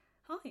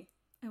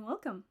and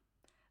welcome.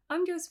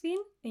 I'm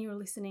Josephine, and you're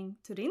listening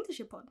to the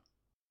Internship Pod.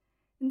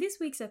 In this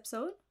week's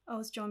episode, I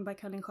was joined by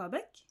Caroline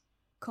Sjöbeck,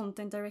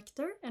 Content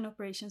Director and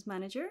Operations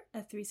Manager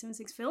at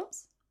 376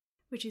 Films,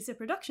 which is a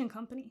production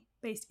company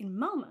based in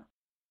Malmö.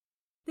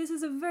 This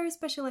is a very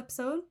special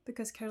episode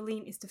because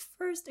Caroline is the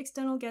first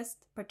external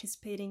guest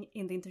participating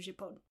in the Internship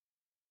Pod.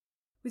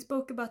 We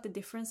spoke about the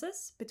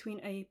differences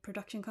between a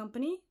production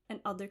company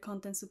and other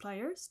content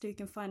suppliers that you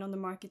can find on the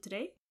market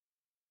today,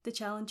 the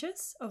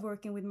challenges of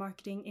working with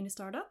marketing in a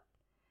startup,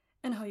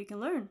 and how you can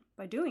learn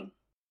by doing.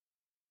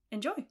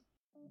 Enjoy!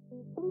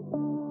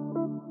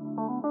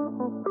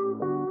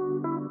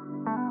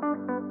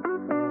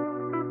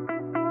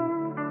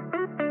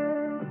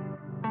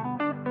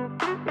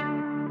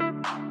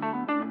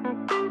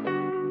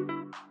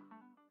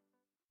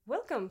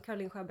 Welcome,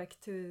 Caroline Sjöbeck,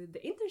 to the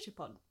Internship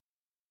Pod.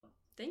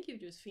 Thank you,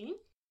 Josephine.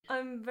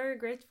 I'm very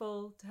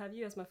grateful to have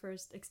you as my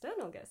first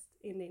external guest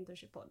in the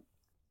Internship Pod.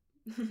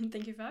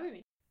 Thank you for having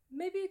me.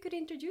 Maybe you could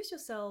introduce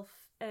yourself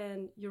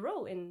and your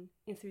role in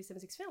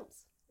 376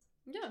 Films.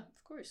 Yeah,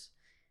 of course.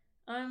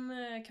 I'm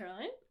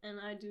Caroline, and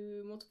I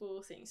do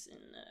multiple things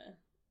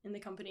in the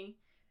company.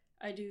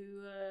 I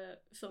do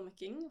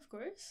filmmaking, of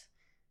course,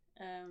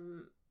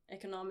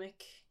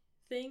 economic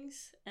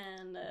things,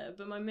 and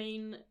but my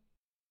main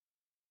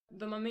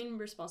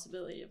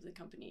responsibility of the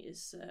company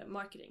is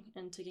marketing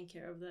and taking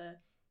care of the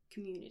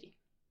community.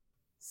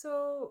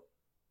 So,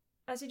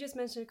 as you just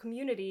mentioned,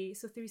 community.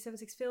 So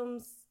 376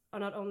 Films are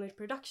not only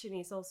production,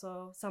 it's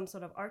also some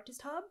sort of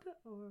artist hub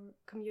or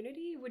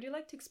community. Would you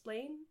like to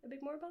explain a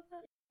bit more about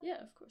that? Yeah,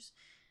 of course.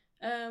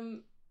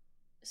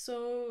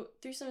 So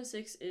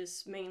 376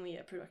 is mainly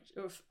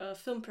a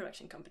film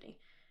production company,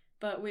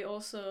 but we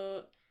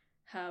also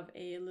have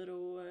a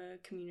little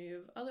community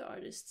of other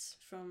artists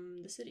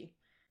from the city.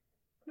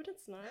 But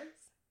that's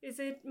nice. Is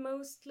it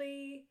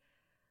mostly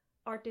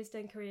artists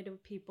and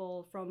creative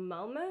people from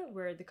Malmö,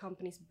 where the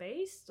company's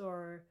based,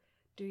 or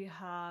do you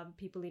have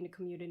people in the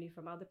community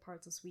from other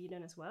parts of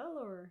Sweden as well,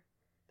 or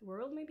the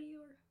world maybe?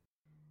 Or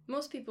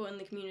most people in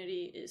the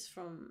community is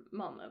from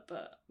Malmö,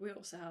 but we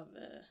also have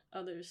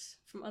others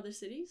from other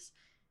cities.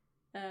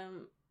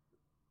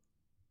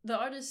 The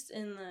artist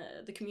in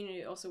the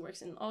community also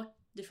works in all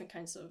different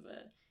kinds of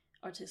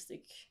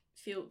artistic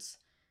fields.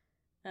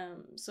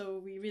 So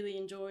we really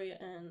enjoy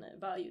and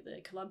value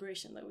the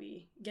collaboration that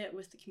we get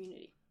with the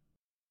community.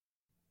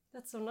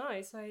 That's so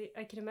nice.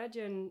 I can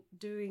imagine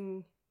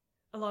doing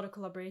a lot of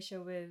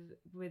collaboration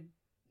with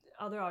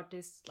other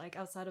artists like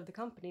outside of the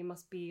company.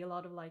 Must be a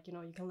lot of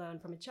you can learn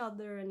from each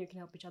other and you can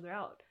help each other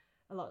out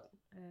a lot.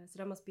 So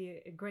that must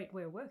be a great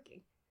way of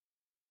working.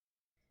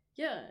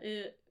 Yeah,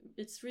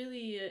 it's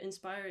really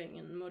inspiring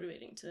and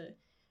motivating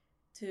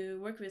to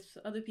work with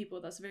other people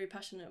that's very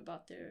passionate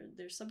about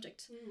their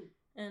subject.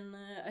 And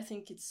I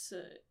think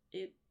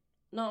it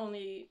not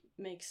only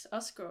makes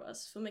us grow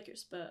as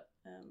filmmakers, but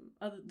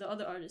the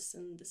other artists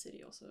in the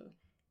city also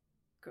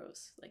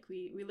grows. Like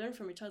we learn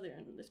from each other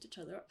and lift each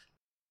other up.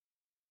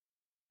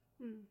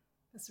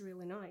 That's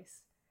really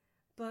nice.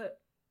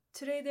 But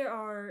today there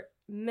are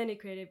many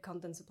creative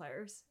content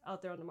suppliers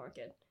out there on the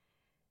market.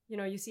 You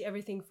know, you see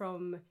everything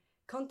from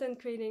content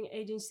creating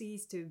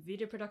agencies to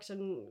video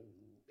production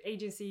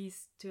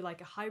agencies to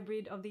like a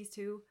hybrid of these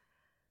two.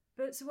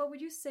 But so what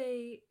would you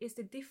say is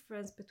the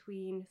difference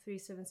between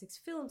 376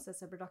 Films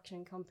as a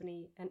production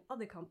company and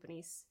other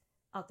companies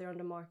out there on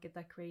the market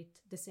that create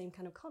the same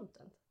kind of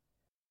content?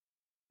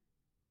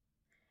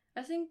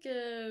 I think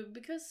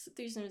because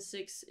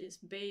 376 is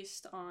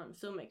based on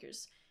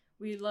filmmakers,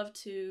 we love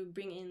to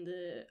bring in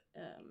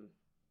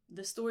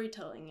the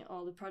storytelling in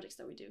all the projects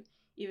that we do,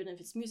 even if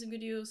it's music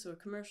videos or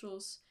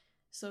commercials.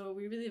 So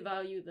we really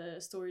value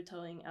the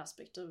storytelling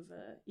aspect of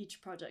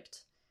each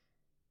project.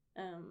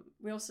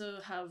 We also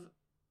have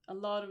a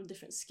lot of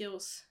different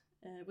skills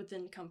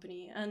within the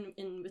company and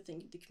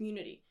within the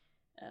community.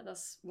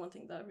 That's one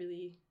thing that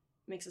really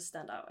makes us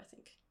stand out, I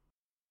think.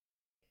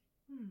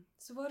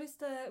 So what is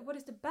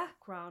the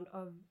background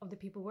of the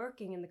people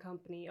working in the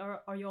company?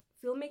 Are you all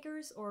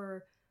filmmakers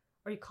or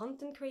are you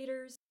content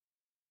creators?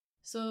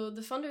 So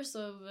the founders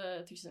of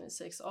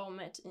 376 all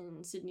met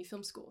in Sydney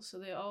Film School. So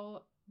they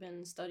all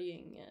been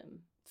studying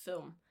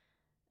film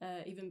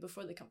even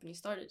before the company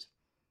started.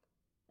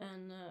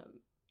 And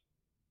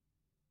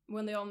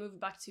when they all moved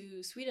back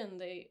to Sweden,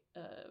 they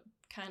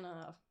kind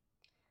of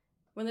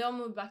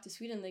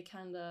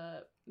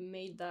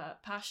made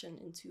that passion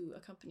into a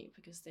company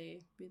because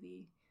they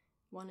really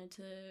wanted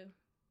to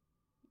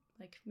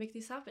make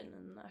this happen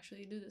and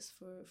actually do this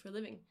for a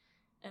living.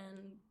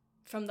 And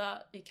from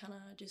that, it kind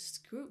of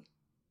just grew.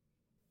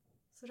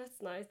 So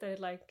that's nice that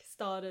it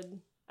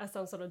started as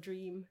some sort of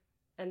dream,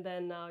 and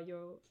then now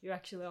you're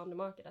actually on the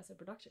market as a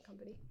production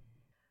company.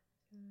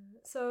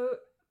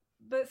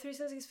 But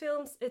 376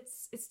 Films,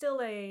 it's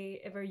still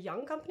a very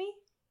young company.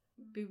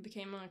 We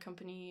became a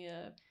company,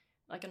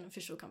 like an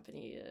official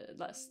company,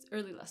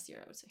 early last year,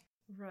 I would say.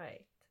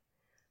 Right.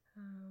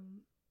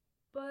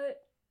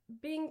 But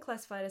being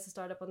classified as a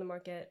startup on the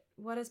market,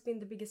 what has been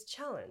the biggest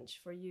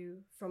challenge for you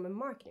from a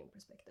marketing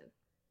perspective?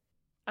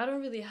 I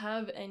don't really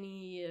have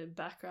any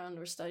background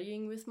or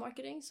studying with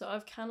marketing, so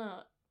I've kind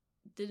of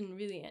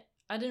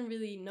I didn't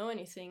really know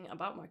anything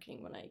about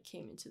marketing when I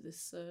came into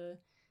this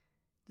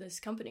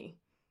company.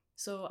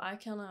 So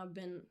I've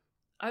been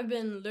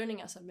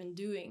learning as I've been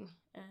doing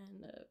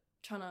and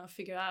trying to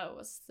figure out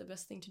what's the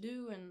best thing to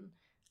do and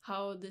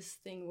how this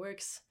thing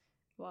works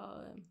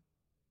while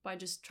by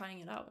just trying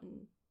it out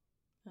and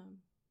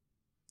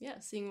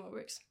seeing what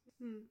works.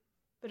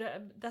 But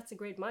that's a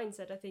great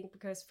mindset, I think,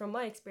 because from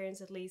my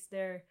experience, at least,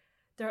 there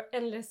are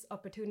endless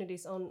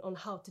opportunities on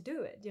how to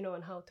do it, you know,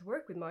 and how to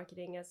work with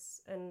marketing.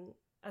 As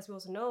we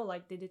also know,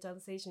 like,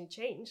 digitalization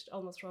changed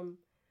almost from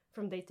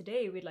day to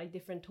day with like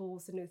different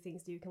tools and new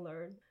things that you can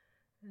learn.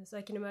 So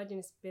I can imagine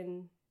it's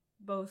been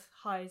both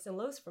highs and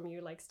lows from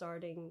you, like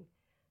starting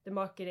the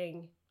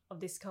marketing of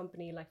this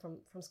company like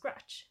from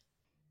scratch.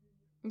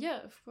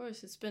 Yeah, of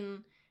course. It's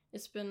been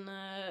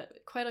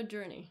quite a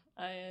journey.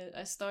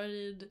 I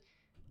started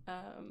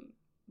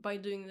by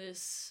doing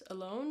this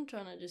alone,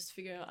 trying to just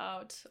figure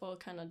out all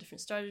kind of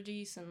different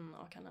strategies and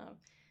all kind of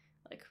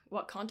like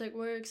what content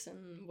works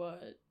and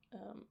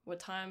what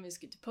time is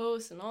good to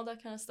post and all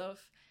that kind of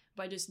stuff,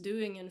 by just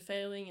doing and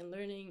failing and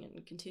learning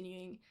and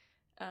continuing.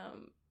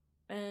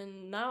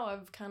 And now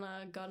I've kind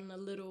of gotten a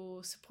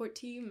little support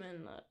team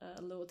and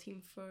a little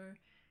team for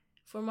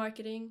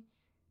marketing,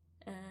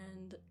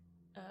 and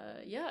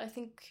I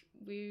think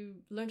we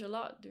learned a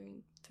lot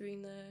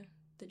during the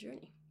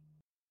journey.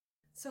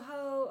 So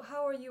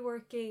how are you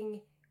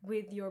working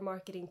with your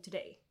marketing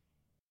today?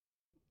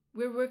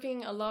 We're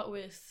working a lot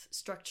with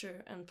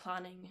structure and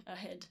planning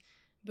ahead.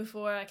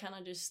 Before, I kind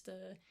of just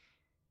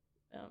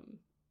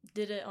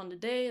did it on the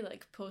day,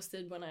 like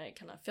posted when I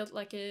kind of felt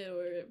like it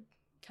or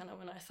kind of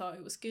when I thought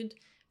it was good.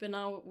 But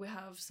now we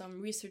have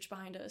some research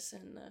behind us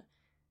and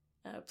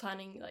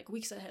planning like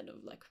weeks ahead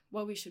of like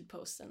what we should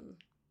post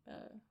and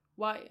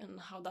why and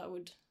how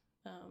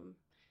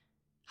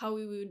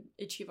we would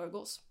achieve our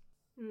goals.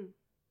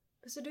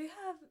 So do you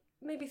have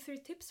maybe 3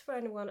 tips for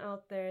anyone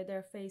out there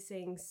they're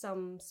facing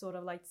some sort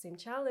of like the same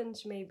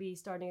challenge, maybe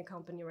starting a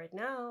company right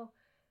now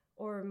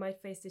or might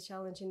face this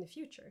challenge in the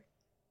future?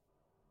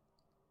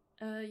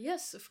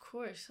 Yes, of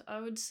course. I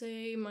would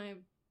say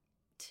my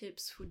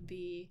tips would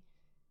be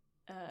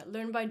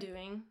learn by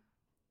doing,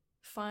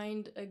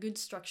 find a good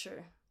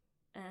structure,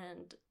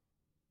 and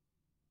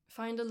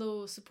find a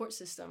little support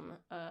system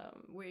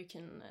where you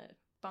can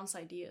bounce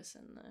ideas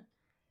and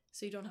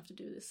so you don't have to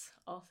do this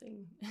all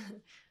thing.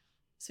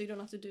 So you don't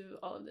have to do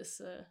all of this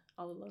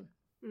all alone.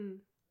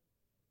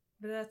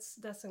 But that's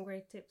some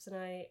great tips, and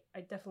I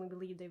definitely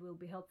believe they will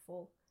be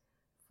helpful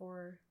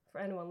for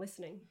anyone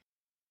listening.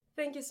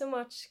 Thank you so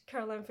much,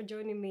 Caroline, for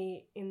joining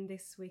me in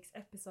this week's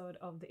episode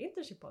of the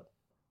Internship Pod.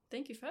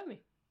 Thank you for having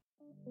me.